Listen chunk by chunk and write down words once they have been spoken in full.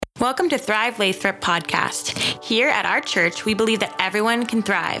Welcome to Thrive Lathrop podcast. Here at our church, we believe that everyone can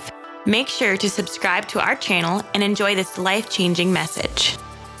thrive. Make sure to subscribe to our channel and enjoy this life-changing message.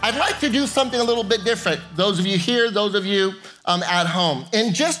 I'd like to do something a little bit different. Those of you here, those of you at home.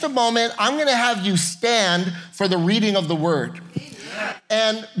 In just a moment, I'm going to have you stand for the reading of the word.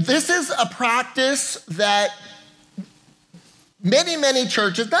 And this is a practice that many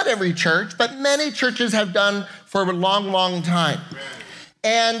churches, not every church, but many churches have done for a long time.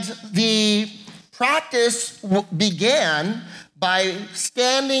 And the practice began by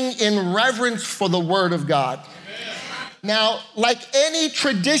standing in reverence for the word of God. Now, like any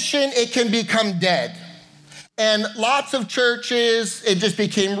tradition, it can become dead. And lots of churches, it just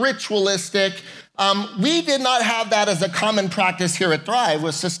became ritualistic. We did not have that as a common practice here at Thrive,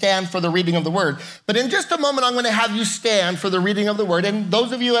 was to stand for the reading of the word. But in just a moment, I'm going to have you stand for the reading of the word. And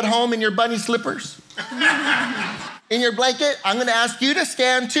those of you at home in your bunny slippers, in your blanket, I'm going to ask you to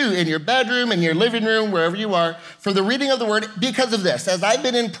stand too, in your bedroom, in your living room, wherever you are, for the reading of the word because of this. As I've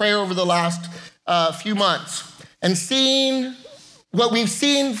been in prayer over the last few months and seeing what we've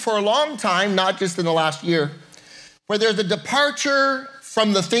seen for a long time, not just in the last year, where there's a departure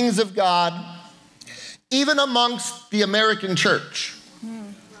from the things of God, even amongst the American church,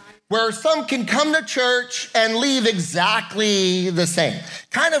 where some can come to church and leave exactly the same.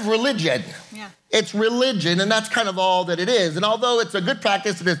 Kind of religion. Yeah. It's religion, and that's kind of all that it is. And although it's a good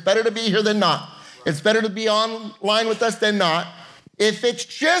practice, and it's better to be here than not. It's better to be online with us than not. If it's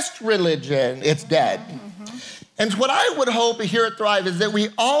just religion, it's dead. Mm-hmm. And what I would hope here at Thrive is that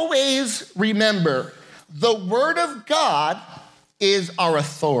we always remember the Word of God is our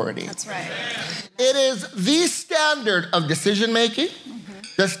authority. That's right. It is the standard of decision-making,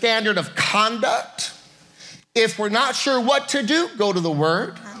 the standard of conduct. If we're not sure what to do, go to the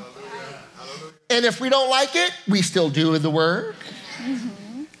Word. And if we don't like it, we still do the word.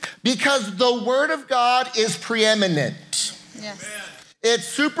 Mm-hmm. Because the word of God is preeminent. Yes. It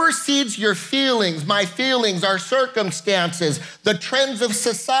supersedes your feelings, my feelings, our circumstances, the trends of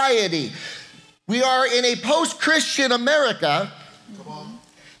society. We are in a post-Christian America,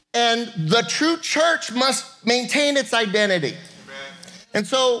 and the true church must maintain its identity. And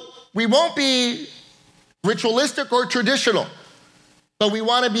so we won't be ritualistic or traditional, but we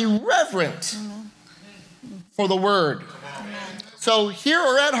want to be reverent for the word. So here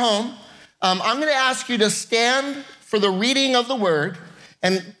or at home, I'm going to ask you to stand for the reading of the word,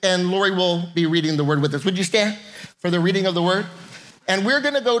 and Lori will be reading the word with us. Would you stand for the reading of the word? And we're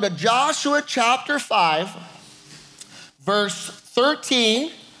going to go to Joshua chapter 5, verse 13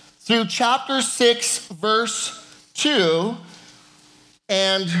 through chapter 6, verse 2,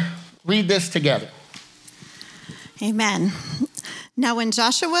 and read this together. Amen. Now, when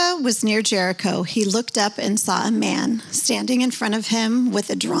Joshua was near Jericho, he looked up and saw a man standing in front of him with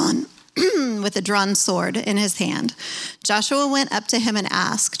a drawn sword in his hand. Joshua went up to him and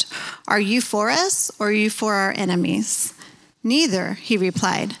asked, "Are you for us or are you for our enemies?" "Neither," he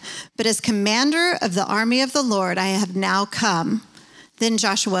replied, "but as commander of the army of the Lord, I have now come." Then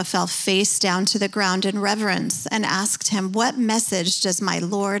Joshua fell face down to the ground in reverence and asked him, "What message does my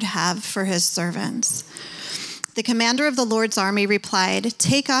Lord have for his servants?" The commander of the Lord's army replied,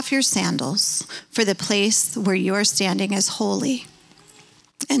 "Take off your sandals, for the place where you are standing is holy."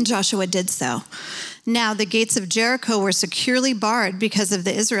 And Joshua did so. Now the gates of Jericho were securely barred because of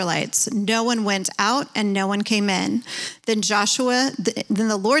the Israelites. No one went out and no one came in. Then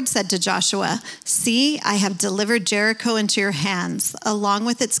the Lord said to Joshua, "See, I have delivered Jericho into your hands, along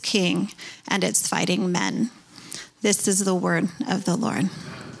with its king and its fighting men." This is the word of the Lord.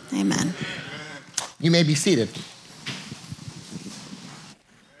 Amen. You may be seated.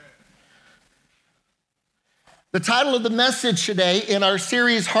 The title of the message today in our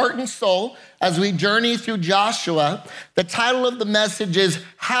series, Heart and Soul, as we journey through Joshua, the title of the message is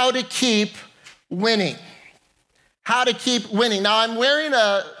How to Keep Winning. How to keep winning. Now, I'm wearing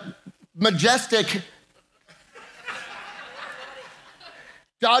a majestic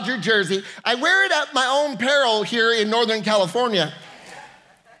Dodger jersey. I wear it at my own peril here in Northern California.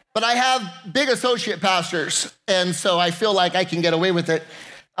 But I have big associate pastors, and so I feel like I can get away with it.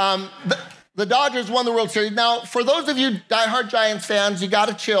 The Dodgers won the World Series. Now, for those of you diehard Giants fans, you got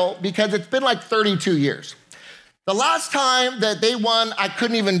to chill because it's been like 32 years. The last time that they won, I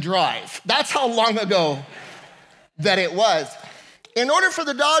couldn't even drive. That's how long ago that it was. In order for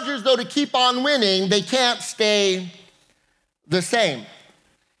the Dodgers, though, to keep on winning, they can't stay the same.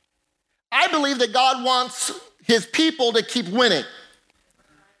 I believe that God wants his people to keep winning.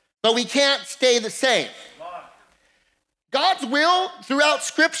 But we can't stay the same. God's will throughout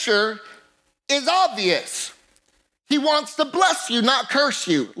Scripture is obvious. He wants to bless you, not curse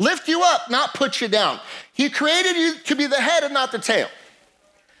you, lift you up, not put you down. He created you to be the head and not the tail.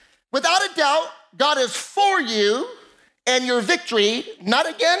 Without a doubt, God is for you and your victory, not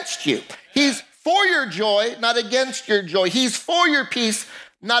against you. He's for your joy, not against your joy. He's for your peace,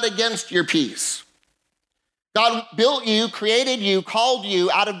 not against your peace. God built you, created you, called you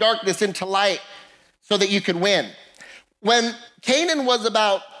out of darkness into light so that you could win. When Canaan was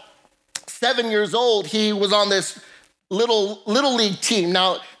about 7 years old, he was on this little league team.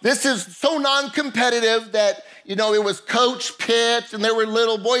 Now, this is so non-competitive that, it was coach pitch and there were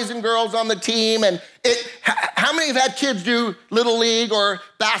little boys and girls on the team. And how many have had kids do little league or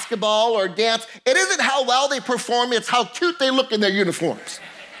basketball or dance? It isn't how well they perform, it's how cute they look in their uniforms.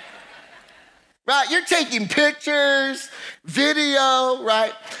 Right? You're taking pictures, video,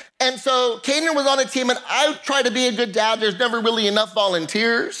 right? And so Canaan was on a team, and I try to be a good dad. There's never really enough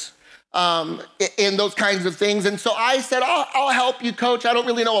volunteers in those kinds of things. And so I said, I'll help you, coach. I don't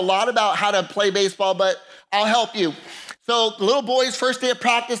really know a lot about how to play baseball, but I'll help you. So the little boys, first day of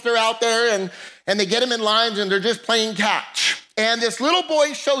practice, they're out there, and they get them in lines, and they're just playing catch. And this little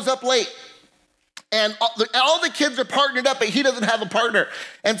boy shows up late. And all the kids are partnered up, but he doesn't have a partner.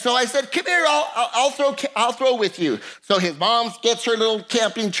 And so I said, come here, I'll throw with you. So his mom gets her little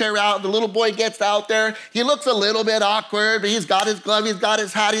camping chair out. The little boy gets out there. He looks a little bit awkward, but he's got his glove, he's got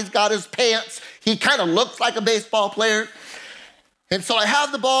his hat, he's got his pants. He kind of looks like a baseball player. And so I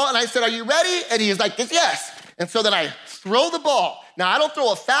have the ball, and I said, are you ready? And he's like, yes. And so then I throw the ball. Now, I don't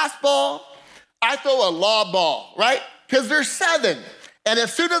throw a fastball. I throw a lob ball, right? Because there's 7. And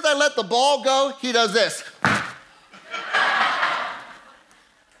as soon as I let the ball go, he does this.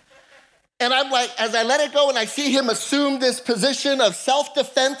 And I'm like, as I let it go and I see him assume this position of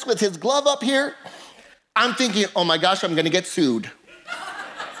self-defense with his glove up here, I'm thinking, oh my gosh, I'm gonna get sued.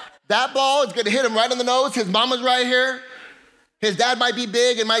 That ball is gonna hit him right on the nose. His mama's right here. His dad might be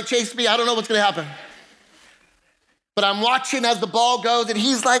big and might chase me. I don't know what's gonna happen. But I'm watching as the ball goes, and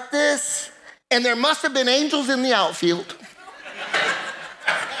he's like this. And there must have been angels in the outfield.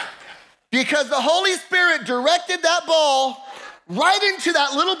 Because the Holy Spirit directed that ball right into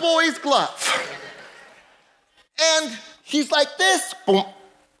that little boy's glove. And he's like this, boom.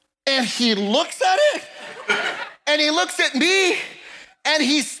 And he looks at it, and he looks at me, and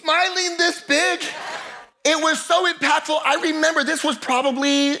he's smiling this big. It was so impactful. I remember this was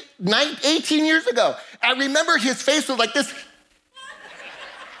probably 18 years ago. I remember his face was like this.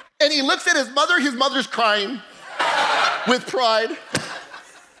 And he looks at his mother's crying with pride,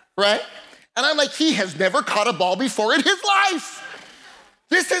 right? And I'm like, he has never caught a ball before in his life.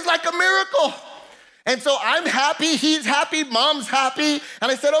 This is like a miracle. And so I'm happy, he's happy, mom's happy.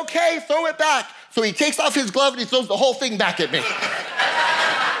 And I said, okay, throw it back. So he takes off his glove and he throws the whole thing back at me.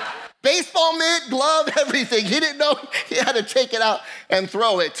 Baseball mitt, glove, everything. He didn't know he had to take it out and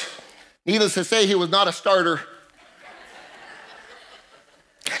throw it. Needless to say, he was not a starter.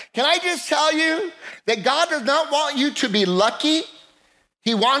 Can I just tell you that God does not want you to be lucky.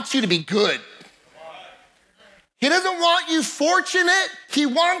 He wants you to be good. He doesn't want you fortunate. He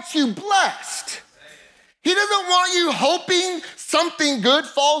wants you blessed. He doesn't want you hoping something good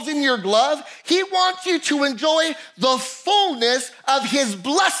falls in your glove. He wants you to enjoy the fullness of his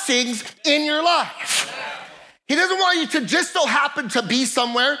blessings in your life. He doesn't want you to just so happen to be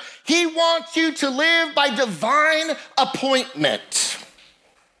somewhere. He wants you to live by divine appointment.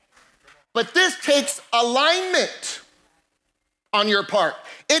 But this takes alignment on your part.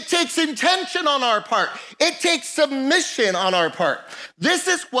 It takes intention on our part. It takes submission on our part. This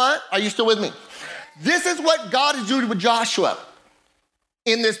is what, are you still with me? This is what God is doing with Joshua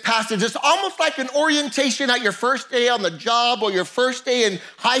in this passage. It's almost like an orientation at your first day on the job or your first day in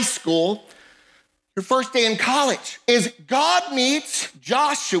high school, your first day in college, is God meets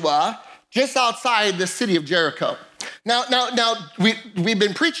Joshua just outside the city of Jericho. Now, we've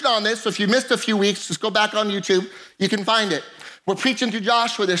been preaching on this, so if you missed a few weeks, just go back on YouTube. You can find it. We're preaching through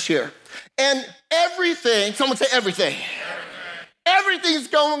Joshua this year. And everything, someone say everything. Everything's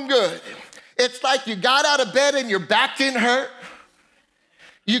going good. It's like you got out of bed and your back didn't hurt.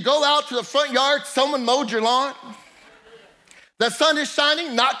 You go out to the front yard, someone mowed your lawn. The sun is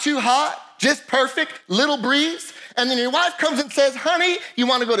shining, not too hot, just perfect, little breeze. And then your wife comes and says, honey, you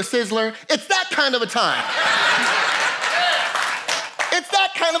want to go to Sizzler? It's that kind of a time. It's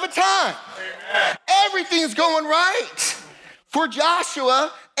that kind of a time. Everything's going right for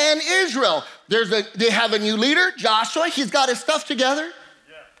Joshua and Israel. They have a new leader, Joshua. He's got his stuff together.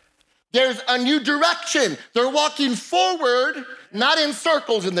 There's a new direction. They're walking forward, not in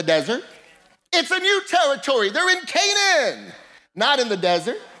circles in the desert. It's a new territory. They're in Canaan, not in the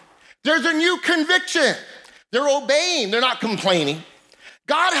desert. There's a new conviction. They're obeying. They're not complaining.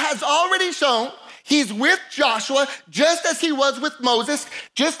 God has already shown he's with Joshua just as he was with Moses.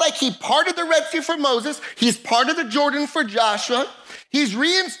 Just like he parted the Red Sea for Moses, he's parted the Jordan for Joshua. He's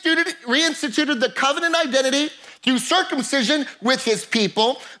reinstituted the covenant identity through circumcision with his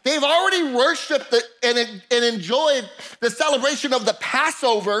people. They've already worshiped and enjoyed the celebration of the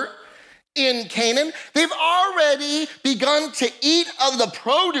Passover in Canaan. They've already begun to eat of the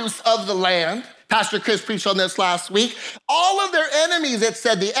produce of the land. Pastor Chris preached on this last week. All of their enemies, it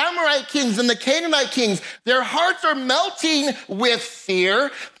said, the Amorite kings and the Canaanite kings, their hearts are melting with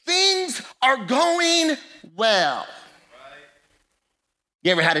fear. Things are going well.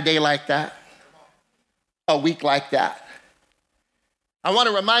 You ever had a day like that? A week like that? I want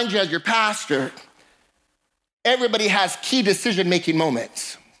to remind you as your pastor, everybody has key decision-making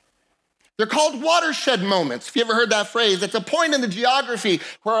moments. They're called watershed moments. If you ever heard that phrase, it's a point in the geography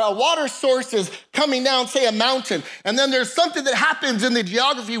where a water source is coming down, say a mountain, and then there's something that happens in the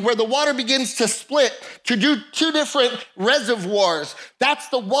geography where the water begins to split to do two different reservoirs. That's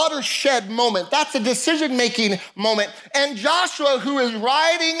the watershed moment. That's a decision-making moment. And Joshua, who is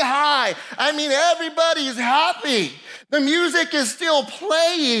riding high, I mean, everybody's happy. The music is still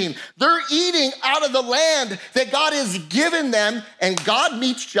playing. They're eating out of the land that God has given them, and God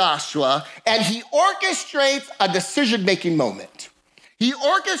meets Joshua, and he orchestrates a decision-making moment. He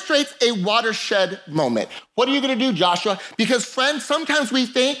orchestrates a watershed moment. What are you going to do, Joshua? Because, friends, sometimes we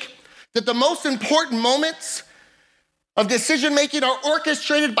think that the most important moments of decision-making are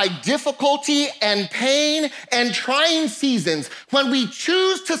orchestrated by difficulty and pain and trying seasons when we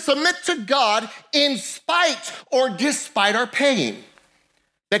choose to submit to God in spite or despite our pain.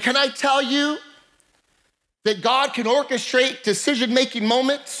 But can I tell you that God can orchestrate decision-making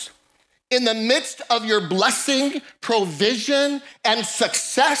moments in the midst of your blessing, provision, and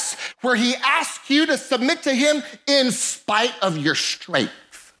success, where he asks you to submit to him in spite of your strength?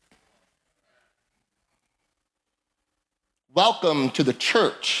 Welcome to the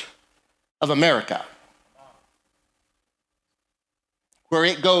Church of America, where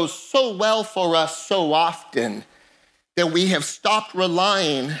it goes so well for us so often that we have stopped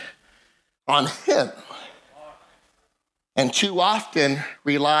relying on him and too often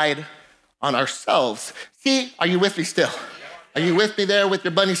relied on ourselves. See, are you with me still? Are you with me there with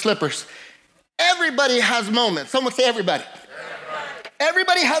your bunny slippers? Everybody has moments. Someone say everybody.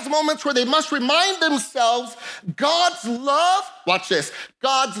 Everybody has moments where they must remind themselves God's love, watch this,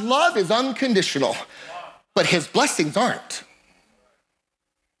 God's love is unconditional, but his blessings aren't.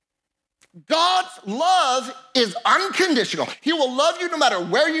 God's love is unconditional. He will love you no matter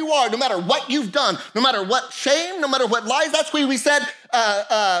where you are, no matter what you've done, no matter what shame, no matter what lies. That's why we said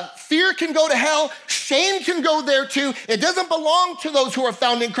fear can go to hell, shame can go there too. It doesn't belong to those who are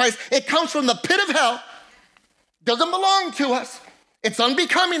found in Christ. It comes from the pit of hell. Doesn't belong to us. It's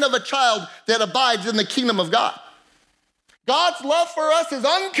unbecoming of a child that abides in the kingdom of God. God's love for us is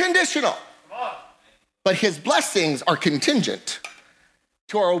unconditional, but his blessings are contingent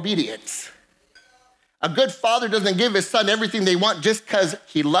to our obedience. A good father doesn't give his son everything they want just because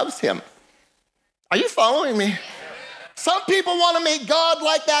he loves him. Are you following me? Some people want to make God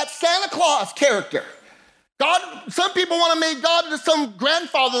like that Santa Claus character. Some people want to make God into some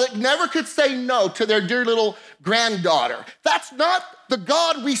grandfather that never could say no to their dear little granddaughter. That's not the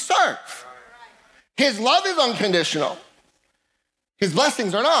God we serve. His love is unconditional. His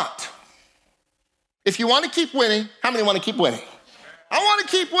blessings are not. If you want to keep winning, how many want to keep winning? I want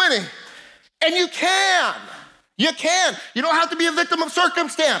to keep winning. And you can. You can. You don't have to be a victim of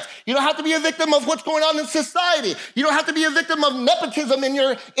circumstance. You don't have to be a victim of what's going on in society. You don't have to be a victim of nepotism in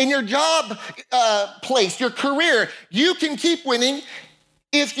your job place, your career. You can keep winning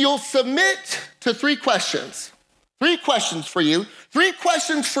if you'll submit to 3 questions. 3 questions for you. 3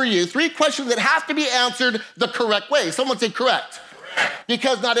 questions for you. 3 questions that have to be answered the correct way. Someone say correct.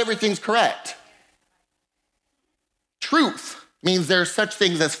 Because not everything's correct. Truth means there's such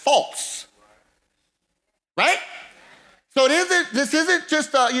things as false. Right? So this isn't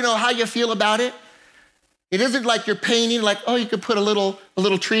just how you feel about it. It isn't like you're painting, like, oh, you could put a little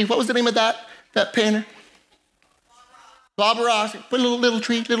tree. What was the name of that painter? Bob Ross. Put a little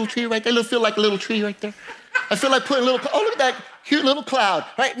tree right there. It'll feel like a little tree right there. I feel like putting look at that cute little cloud.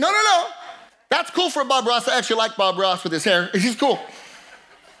 Right? No. That's cool for Bob Ross. I actually like Bob Ross with his hair. He's cool.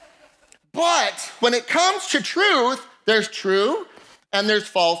 But when it comes to truth, there's true and there's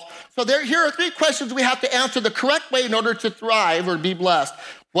false. So here are 3 questions we have to answer the correct way in order to thrive or be blessed.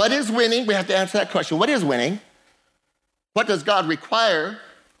 What is winning? We have to answer that question. What is winning? What does God require?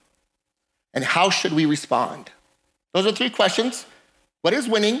 And how should we respond? Those are 3 questions. What is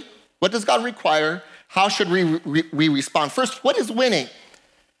winning? What does God require? how should we respond? First, what is winning?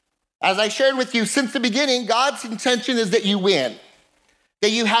 As I shared with you since the beginning, God's intention is that you win, that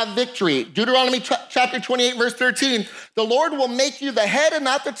you have victory. Deuteronomy chapter 28, verse 13, the Lord will make you the head and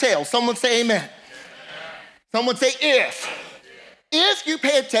not the tail. Someone say amen. Someone say if. If you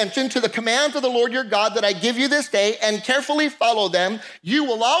pay attention to the commands of the Lord your God that I give you this day and carefully follow them, you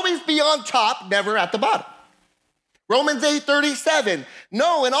will always be on top, never at the bottom. Romans 8:37,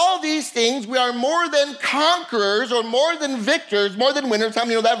 no, in all these things we are more than conquerors or more than victors, more than winners. How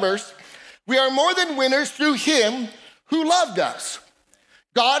many know that verse? We are more than winners through him who loved us.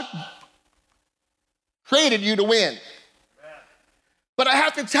 God created you to win. But I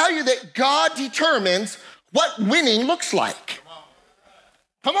have to tell you that God determines what winning looks like.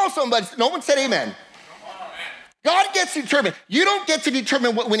 Come on, somebody. No one said amen. God gets to determine. You don't get to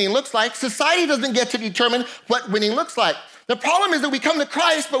determine what winning looks like. Society doesn't get to determine what winning looks like. The problem is that we come to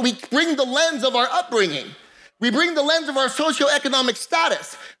Christ, but we bring the lens of our upbringing. We bring the lens of our socioeconomic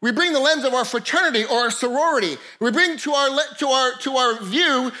status. We bring the lens of our fraternity or our sorority. We bring to our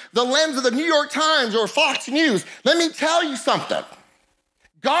view the lens of the New York Times or Fox News. Let me tell you something.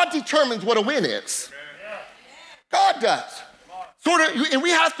 God determines what a win is. God does. And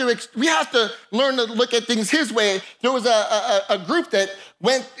we have to learn to look at things his way. There was a group that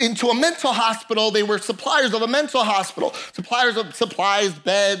went into a mental hospital. They were suppliers of a mental hospital, suppliers of supplies,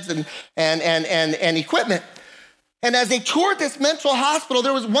 beds, and equipment. And as they toured this mental hospital,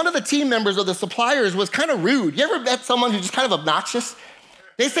 there was one of the team members of the suppliers was kind of rude. You ever met someone who's just kind of obnoxious?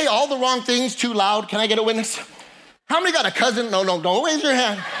 They say all the wrong things too loud. Can I get a witness? How many got a cousin? No, don't raise your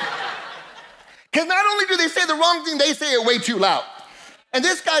hand. Because not only do they say the wrong thing, they say it way too loud. And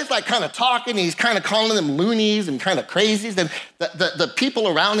this guy's like kind of talking, he's kind of calling them loonies and kind of crazies. And the people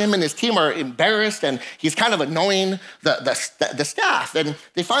around him and his team are embarrassed, and he's kind of annoying the staff. And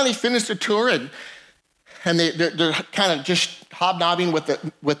they finally finish the tour, and they're kind of just hobnobbing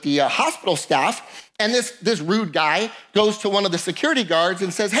with the hospital staff. And this rude guy goes to one of the security guards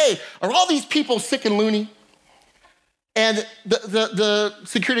and says, hey, are all these people sick and loony? And the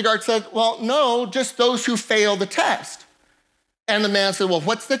security guard said, well, no, just those who fail the test. And the man said, well,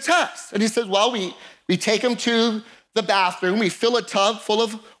 what's the test? And he said, well, we take them to the bathroom, we fill a tub full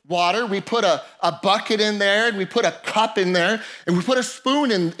of water, we put a bucket in there, and we put a cup in there, and we put a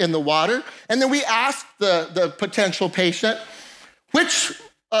spoon in the water, and then we ask the potential patient,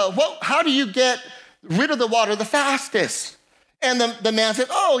 how do you get rid of the water the fastest? And the man said,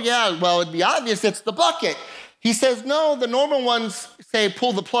 oh, yeah, well, it'd be obvious, it's the bucket. He says, no, the normal ones say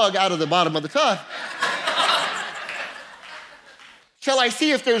pull the plug out of the bottom of the tub. Shall I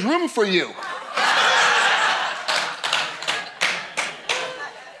see if there's room for you?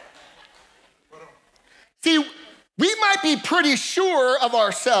 See, we might be pretty sure of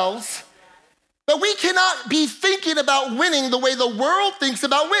ourselves, but we cannot be thinking about winning the way the world thinks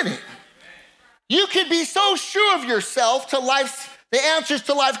about winning. You could be so sure of yourself the answers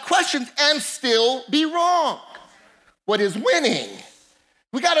to life questions and still be wrong. What is winning?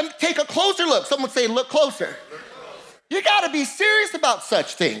 We got to take a closer look. Someone say, look closer. You got to be serious about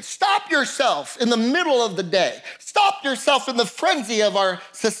such things. Stop yourself in the middle of the day. Stop yourself in the frenzy of our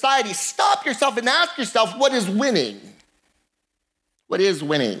society. Stop yourself and ask yourself, what is winning? What is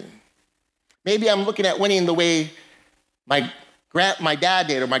winning? Maybe I'm looking at winning the way my dad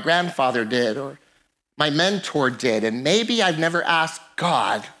did, or my grandfather did, or my mentor did, and maybe I've never asked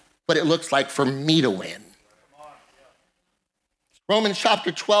God what it looks like for me to win. Romans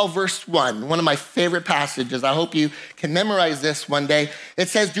chapter 12, verse 1, one of my favorite passages. I hope you can memorize this one day. It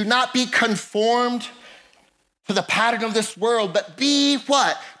says, do not be conformed to the pattern of this world, but be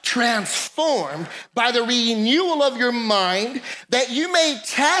what? Transformed by the renewal of your mind, that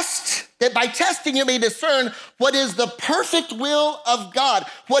by testing you may discern what is the perfect will of God,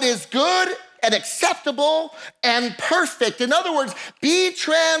 what is good and acceptable and perfect. In other words, be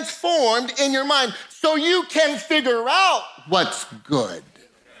transformed in your mind so you can figure out what's good.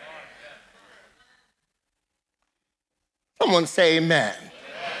 Someone say amen.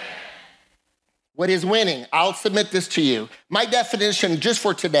 What is winning? I'll submit this to you. My definition just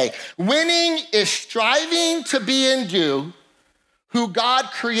for today. Winning is striving to be and do who God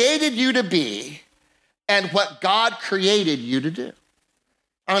created you to be and what God created you to do.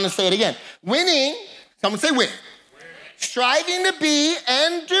 I'm going to say it again. Winning, someone say win. Striving to be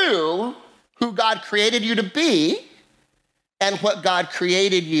and do who God created you to be and what God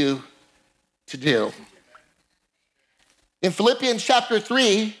created you to do. In Philippians chapter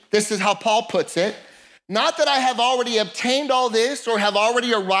 3, this is how Paul puts it. Not that I have already obtained all this or have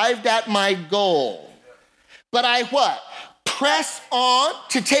already arrived at my goal, but I what? Press on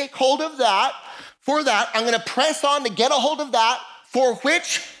to take hold of that for that. I'm going to press on to get a hold of that for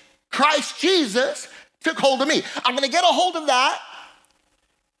which Christ Jesus took hold of me. I'm going to get a hold of that,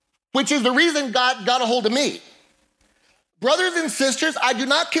 which is the reason God got a hold of me. Brothers and sisters, I do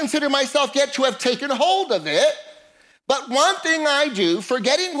not consider myself yet to have taken hold of it, but one thing I do,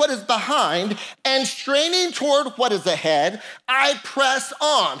 forgetting what is behind and straining toward what is ahead, I press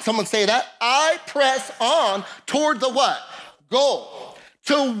on. Someone say that. I press on toward the what? Goal.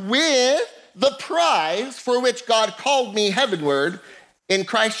 To win the prize for which God called me heavenward in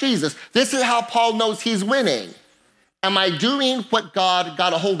Christ Jesus. This is how Paul knows he's winning. Am I doing what God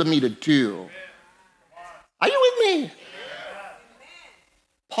got a hold of me to do? Are you with me?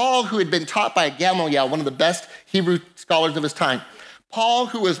 Paul, who had been taught by Gamaliel, one of the best Hebrew scholars of his time, Paul,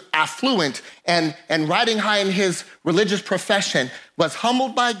 who was affluent and riding high in his religious profession, was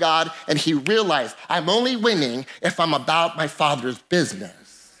humbled by God, and he realized, I'm only winning if I'm about my Father's business.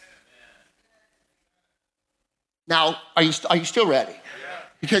 Now, are you still ready?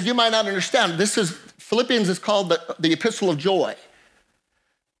 Because you might not understand. Philippians is called the epistle of joy,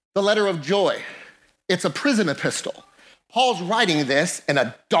 the letter of joy. It's a prison epistle. Paul's writing this in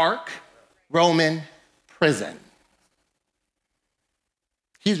a dark Roman prison.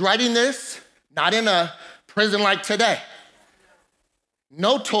 He's writing this not in a prison like today.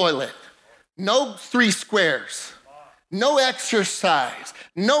 No toilet, no 3 squares, no exercise,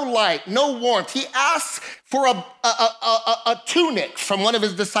 no light, no warmth. He asks for a tunic from one of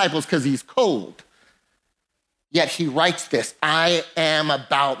his disciples because he's cold. Yet he writes this, I am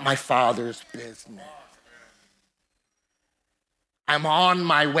about my Father's business. I'm on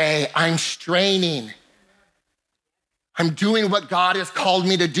my way. I'm straining. I'm doing what God has called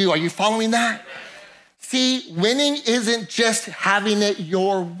me to do. Are you following that? See, winning isn't just having it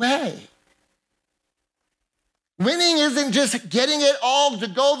your way. Winning isn't just getting it all to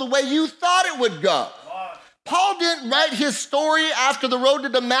go the way you thought it would go. Paul didn't write his story after the road to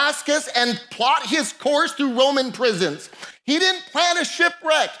Damascus and plot his course through Roman prisons. He didn't plan a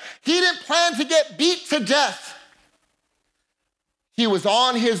shipwreck. He didn't plan to get beat to death. He was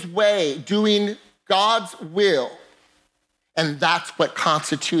on his way doing God's will, and that's what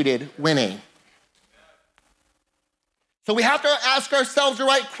constituted winning. So we have to ask ourselves the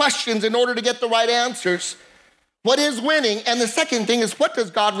right questions in order to get the right answers. What is winning? And the second thing is, what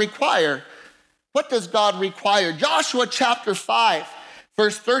does God require? What does God require? Joshua chapter 5,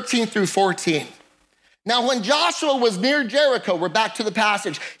 verse 13 through 14. Now, when Joshua was near Jericho, we're back to the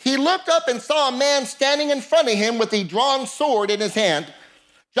passage, he looked up and saw a man standing in front of him with a drawn sword in his hand.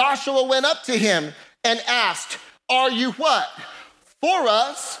 Joshua went up to him and asked, are you what? For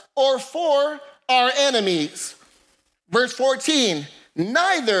us or for our enemies? Verse 14,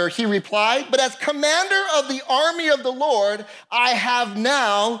 neither, he replied, but as commander of the army of the Lord, I have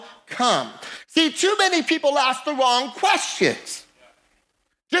now come. See, too many people ask the wrong questions,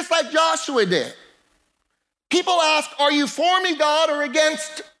 just like Joshua did. People ask, are you for me, God, or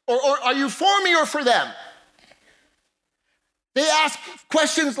against, or are you for me or for them? They ask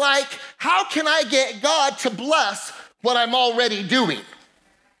questions like, how can I get God to bless what I'm already doing?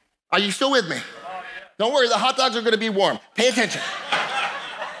 Are you still with me? Don't worry, the hot dogs are gonna be warm. Pay attention.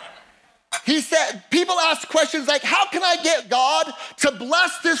 He said, people ask questions like, how can I get God to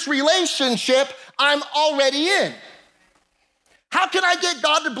bless this relationship I'm already in? How can I get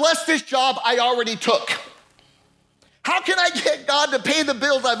God to bless this job I already took? How can I get God to pay the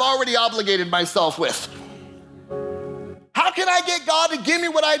bills I've already obligated myself with? How can I get God to give me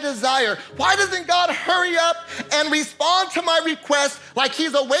what I desire? Why doesn't God hurry up and respond to my request like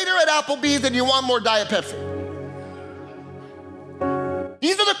he's a waiter at Applebee's and you want more Diet Pepsi?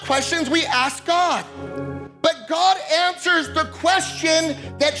 These are the questions we ask God. But God answers the question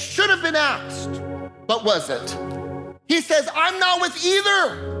that should have been asked, but wasn't. He says, I'm not with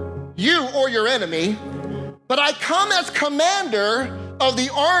either you or your enemy, but I come as commander of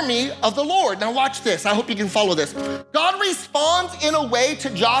the army of the Lord. Now watch this. I hope you can follow this. God responds in a way to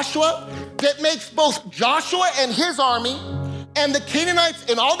Joshua that makes both Joshua and his army and the Canaanites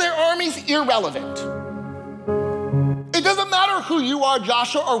and all their armies irrelevant. It doesn't matter who you are,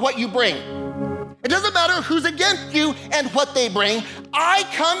 Joshua, or what you bring. It doesn't matter who's against you and what they bring. I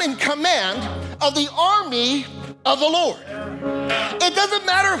come in command of the army of the Lord. It doesn't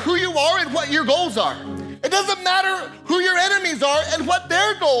matter who you are and what your goals are. It doesn't matter who your enemies are and what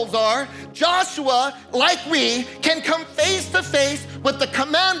their goals are. Joshua, like we, can come face to face with the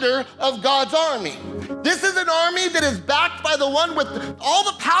commander of God's army. This is an army that is backed by the one with all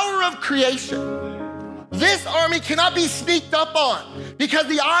the power of creation. This army cannot be sneaked up on because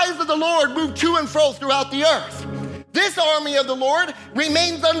the eyes of the Lord move to and fro throughout the earth. This army of the Lord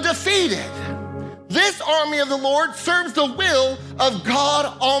remains undefeated. This army of the Lord serves the will of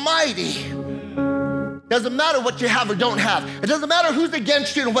God Almighty. Doesn't matter what you have or don't have. It doesn't matter who's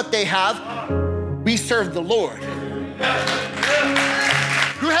against you and what they have. We serve the Lord,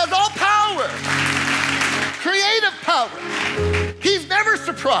 who has all power, creative power. He's never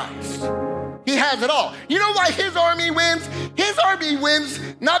surprised. He has it all. You know why his army wins? His army wins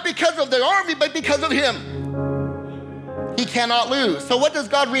not because of the army, but because of him. He cannot lose. So what does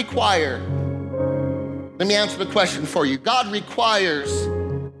God require? Let me answer the question for you. God requires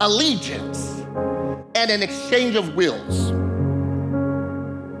allegiance and an exchange of wills.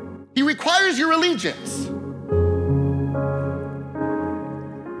 He requires your allegiance.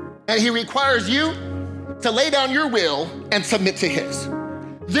 And he requires you to lay down your will and submit to his.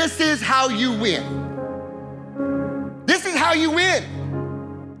 This is how you win. This is how you win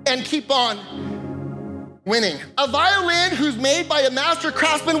and keep on winning. A violin who's made by a master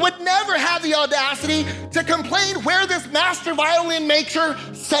craftsman would never have the audacity to complain where this master violin maker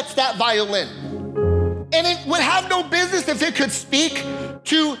sets that violin. And it would have no business if it could speak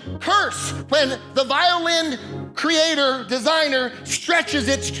to curse when the violin creator, designer stretches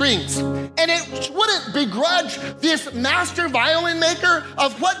its strings. And it wouldn't begrudge this master violin maker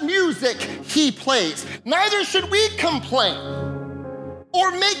of what music he plays. Neither should we complain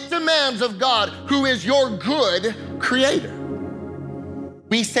or make demands of God, who is your good creator.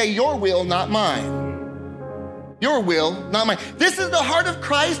 We say, your will, not mine. Your will, not mine. This is the heart of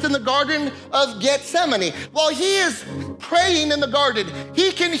Christ in the Garden of Gethsemane. While he is praying in the garden,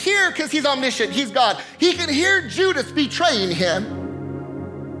 he can hear, because he's omniscient, he's God, he can hear Judas betraying him.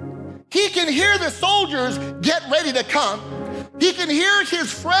 He can hear the soldiers get ready to come. He can hear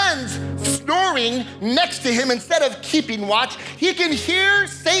his friends snoring next to him instead of keeping watch. He can hear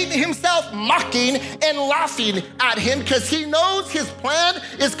Satan himself mocking and laughing at him because he knows his plan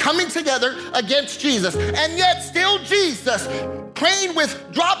is coming together against Jesus. And yet still Jesus, praying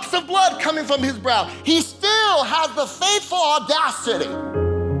with drops of blood coming from his brow, he still has the faithful audacity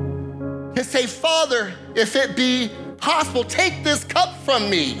to say, Father, if it be possible, take this cup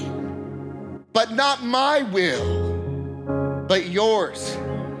from me, but not my will, but yours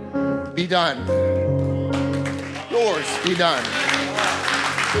be done. Yours be done.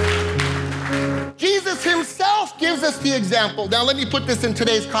 Jesus himself gives us the example. Now let me put this in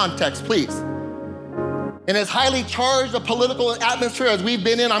today's context, please. In as highly charged a political atmosphere as we've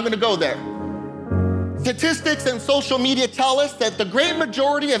been in, I'm gonna go there. Statistics and social media tell us that the great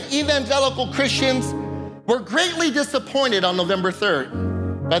majority of evangelical Christians were greatly disappointed on November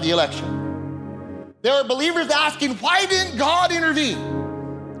 3rd by the election. There were believers asking, why didn't God intervene?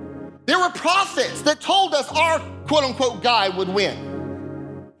 There were prophets that told us our quote unquote guy would win.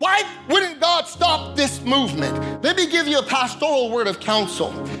 Why wouldn't God stop this movement? Let me give you a pastoral word of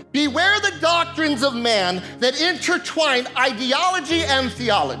counsel. Beware the doctrines of man that intertwine ideology and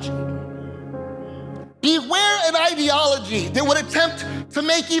theology. Beware an ideology that would attempt to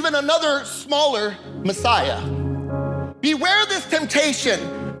make even another smaller Messiah. Beware this temptation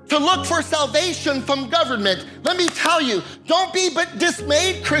to look for salvation from government. Let me tell you, don't be but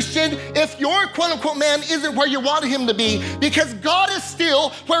dismayed, Christian, if your quote unquote man isn't where you want him to be, because God is still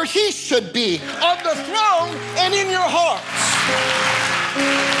where he should be, on the throne and in your hearts.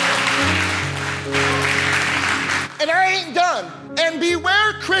 And I ain't done. And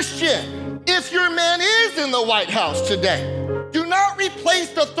beware, Christian, if your man is in the White House today, do not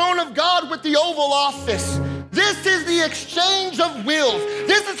replace the throne of God with the Oval Office. This is the exchange of wills.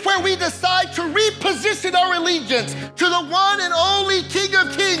 This is where we decide to reposition our allegiance to the one and only King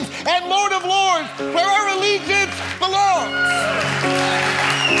of Kings and Lord of Lords, where our allegiance belongs.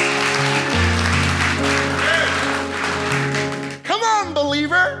 Come on,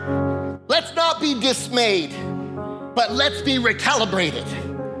 believer. Let's not be dismayed, but let's be recalibrated.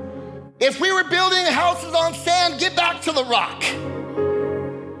 If we were building houses on sand, get back to the rock.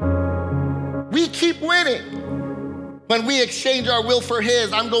 We keep winning when we exchange our will for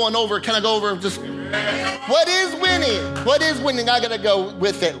his. I'm going over. Can I go over just what is winning? What is winning? I gotta go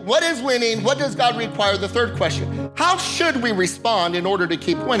with it. What is winning? What does God require? The third question. How should we respond in order to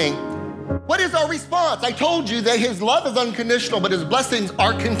keep winning? What is our response? I told you that his love is unconditional, but his blessings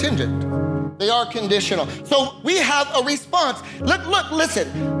are contingent. They are conditional. So we have a response. Look,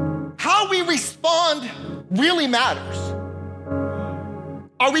 listen. How we respond really matters.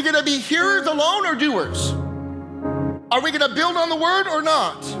 Are we gonna be hearers alone or doers? Are we gonna build on the word or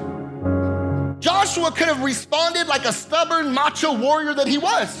not? Joshua could have responded like a stubborn macho warrior that he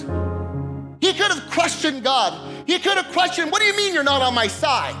was. He could have questioned God. He could have questioned, what do you mean you're not on my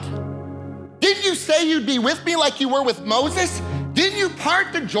side? Didn't you say you'd be with me like you were with Moses? Didn't you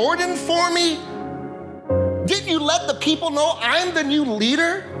part the Jordan for me? Didn't you let the people know I'm the new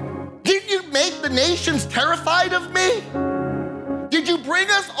leader? Didn't you make the nations terrified of me? Did you bring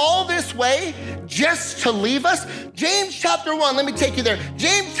us all this way just to leave us? James chapter 1, let me take you there.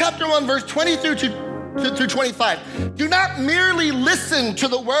 James chapter 1, verse 20 through 25. Do not merely listen to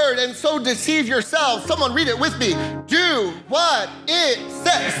the word and so deceive yourselves. Someone read it with me. Do what it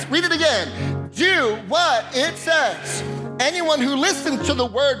says. Read it again. Do what it says. Anyone who listens to the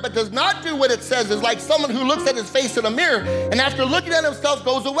word but does not do what it says is like someone who looks at his face in a mirror and after looking at himself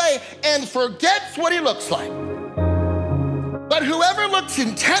goes away and forgets what he looks like. But whoever looks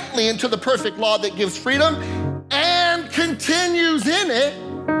intently into the perfect law that gives freedom and continues in it,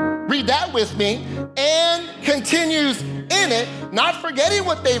 read that with me, and continues in it, not forgetting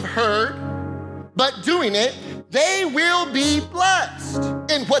what they've heard, but doing it, they will be blessed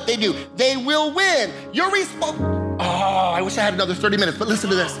in what they do. They will win. Your response, I wish I had another 30 minutes, but listen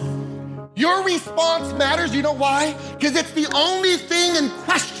to this. Your response matters, you know why? Because it's the only thing in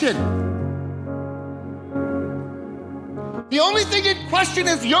question. The only thing in question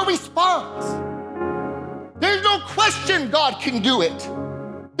is your response. There's no question God can do it.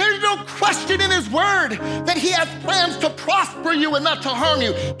 There's no question in his word that he has plans to prosper you and not to harm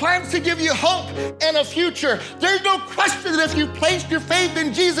you, plans to give you hope and a future. There's no question that if you placed your faith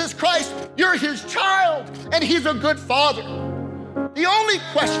in Jesus Christ, you're his child and he's a good father. The only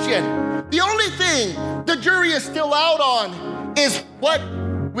question, the only thing the jury is still out on is what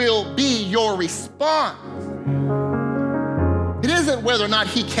will be your response. It isn't whether or not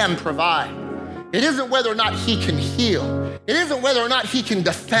he can provide. It isn't whether or not he can heal. It isn't whether or not he can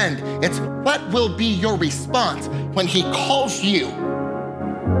defend. It's what will be your response when he calls you,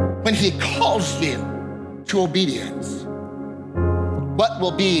 to obedience. What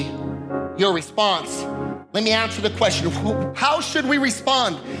will be your response? Let me answer the question. How should we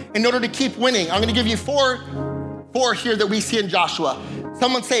respond in order to keep winning? I'm gonna give you four here that we see in Joshua.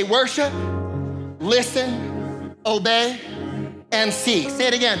 Someone say worship, listen, obey, and see. Say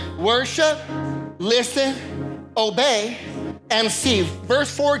it again. Worship, listen, obey, and see. Verse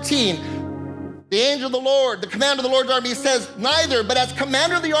 14, the angel of the Lord, the commander of the Lord's army says, neither, but as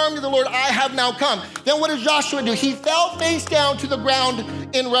commander of the army of the Lord, I have now come. Then what does Joshua do? He fell face down to the ground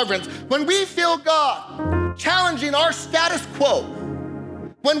in reverence. When we feel God challenging our status quo,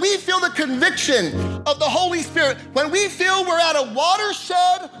 when we feel the conviction of the Holy Spirit, when we feel we're at a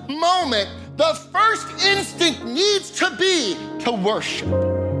watershed moment, the first instinct needs to be to worship.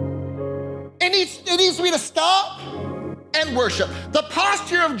 It needs to be to stop and worship. The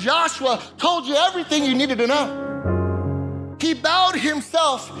posture of Joshua told you everything you needed to know. He bowed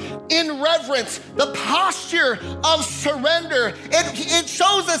himself in reverence, the posture of surrender. It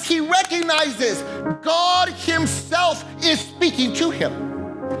shows us he recognizes God himself is speaking to him.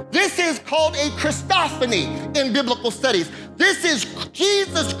 This is called a Christophany in biblical studies. This is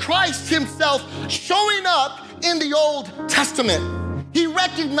Jesus Christ himself showing up in the Old Testament. He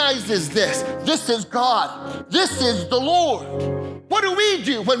recognizes this. This is God. This is the Lord. What do we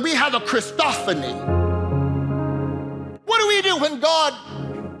do when we have a Christophany? What do we do when God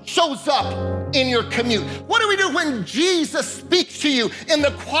shows up in your commute? What do we do when Jesus speaks to you in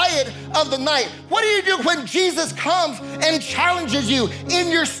the quiet of the night? What do you do when Jesus comes and challenges you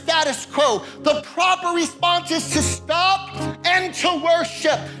in your status quo? The proper response is to stop and to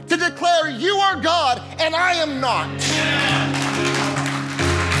worship, to declare you are God and I am not.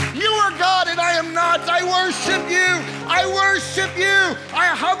 You are God and I am not. I worship you. I worship you. I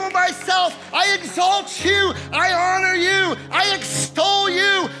humble myself. I exalt you. I honor you. I extol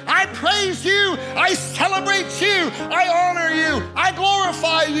you. I praise you. I celebrate you. I honor you. I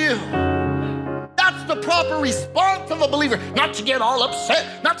glorify you. That's the proper response of a believer. Not to get all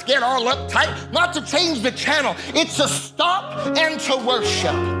upset, not to get all uptight, not to change the channel. It's to stop and to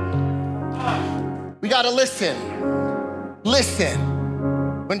worship. We got to listen. Listen.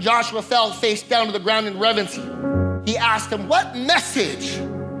 When Joshua fell face down to the ground in reverence, he asked him, what message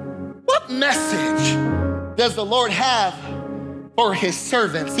does the Lord have for his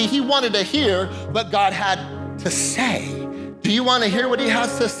servant? See, he wanted to hear what God had to say. Do you want to hear what he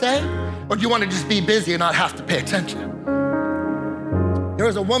has to say? Or do you want to just be busy and not have to pay attention? There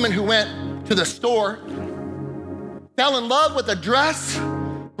was a woman who went to the store, fell in love with a dress,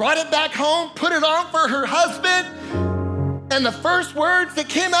 brought it back home, put it on for her husband, and the first words that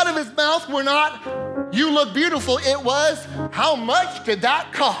came out of his mouth were not, you look beautiful. It was, how much did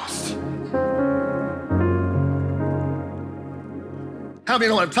that cost? How many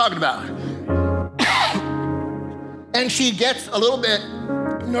know what I'm talking about? And she gets a little bit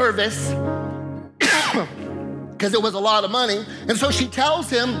nervous because it was a lot of money. And so she tells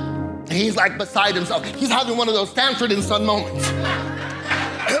him, He's like beside himself. He's having one of those Sanford and Son moments.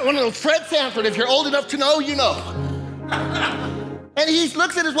 One of those Fred Sanford, if you're old enough to know, you know. And he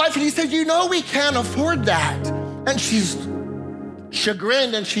looks at his wife and he says, you know we can't afford that. And she's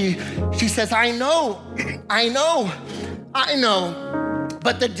chagrined and she says, I know,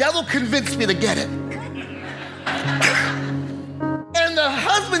 but the devil convinced me to get it. And the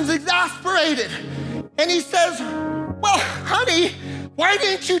husband's exasperated. And he says, well, honey, why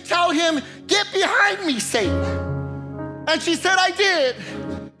didn't you tell him, get behind me, Satan? And she said, I did.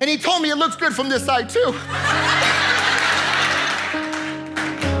 And he told me it looks good from this side too.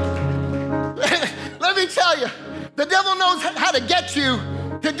 Let me tell you, the devil knows how to get you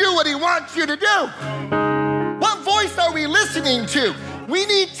to do what he wants you to do. What voice are we listening to? We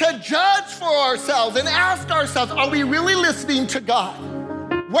need to judge for ourselves and ask ourselves, are we really listening to God?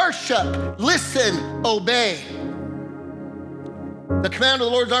 Worship, listen, obey. The commander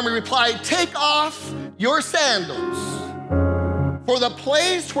of the Lord's army replied, take off your sandals, for the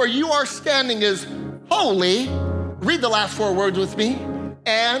place where you are standing is holy. Read the last 4 words with me.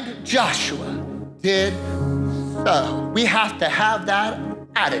 And Joshua did so. We have to have that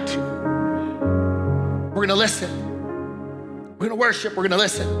attitude. We're gonna listen. We're gonna worship, we're gonna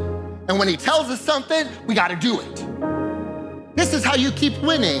listen. And when he tells us something, we gotta do it. This is how you keep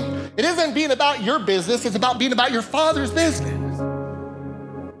winning. It isn't being about your business, it's about being about your Father's business.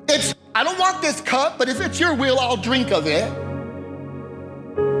 It's, I don't want this cup, but if it's your will, I'll drink of it.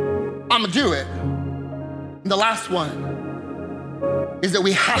 I'm gonna do it. And the last one is that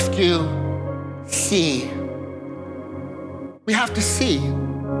we have to see. We have to see.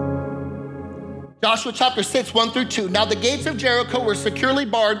 Joshua chapter 6, 1-2. Now the gates of Jericho were securely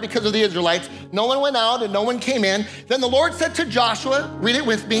barred because of the Israelites. No one went out and no one came in. Then the Lord said to Joshua, read it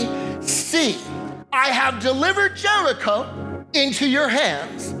with me, see, I have delivered Jericho into your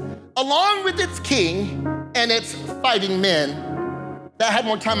hands, along with its king and its fighting men. If I had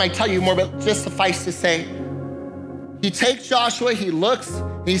more time, I'd tell you more, but just suffice to say, he takes Joshua, he looks,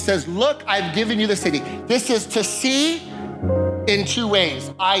 and he says, look, I've given you the city. This is to see in 2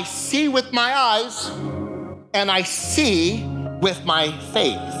 ways. I see with my eyes, and I see with my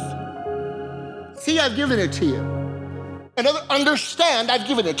faith. See, I've given it to you. And understand, I've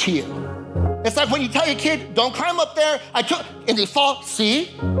given it to you. It's like when you tell your kid, don't climb up there, and they fall,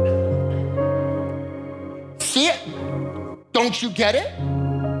 see? See it? Don't you get it?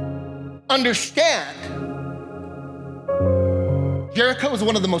 Understand. Jericho is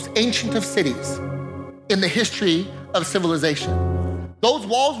one of the most ancient of cities in the history of civilization. Those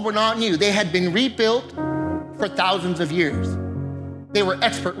walls were not new. They had been rebuilt for thousands of years. They were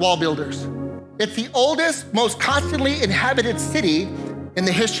expert wall builders. It's the oldest, most constantly inhabited city in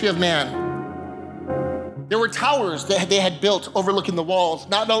the history of man. There were towers that they had built overlooking the walls.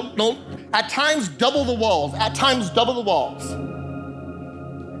 At times double the walls,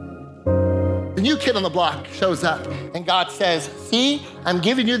 The new kid on the block shows up and God says, see, I'm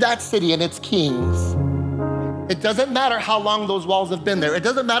giving you that city and its kings. It doesn't matter how long those walls have been there. It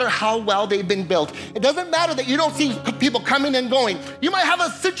doesn't matter how well they've been built. It doesn't matter that you don't see people coming and going. You might have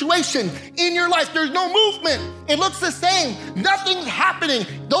a situation in your life, there's no movement. It looks the same, nothing's happening.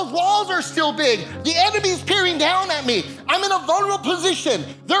 Those walls are still big. The enemy's peering down at me. I'm in a vulnerable position.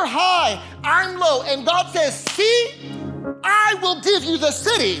 They're high, I'm low. And God says, see, I will give you the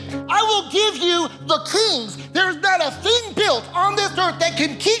city. I will give you the kings. There's not a thing built on this earth that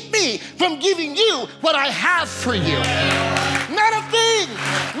can keep me from giving you what I have for you. Not a thing,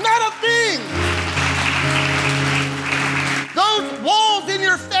 not a thing. Those walls in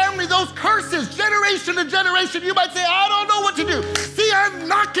your family, those curses, generation to generation, you might say, I don't know what to do. See, I'm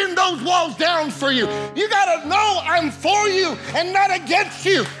knocking those walls down for you. You gotta know I'm for you and not against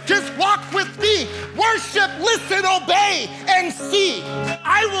you. Just walk with me, worship, listen, obey, and see.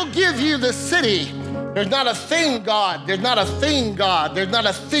 I will give you the city. There's not a thing God, there's not a thing God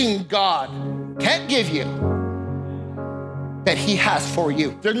can't give you that he has for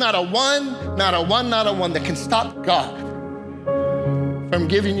you. There's not a one that can stop God from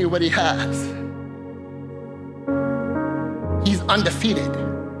giving you what he has. He's undefeated,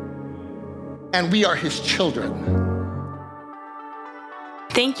 and we are his children.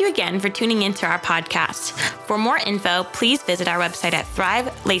 Thank you again for tuning into our podcast. For more info, please visit our website at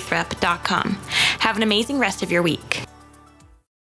thrivelathrop.com. Have an amazing rest of your week.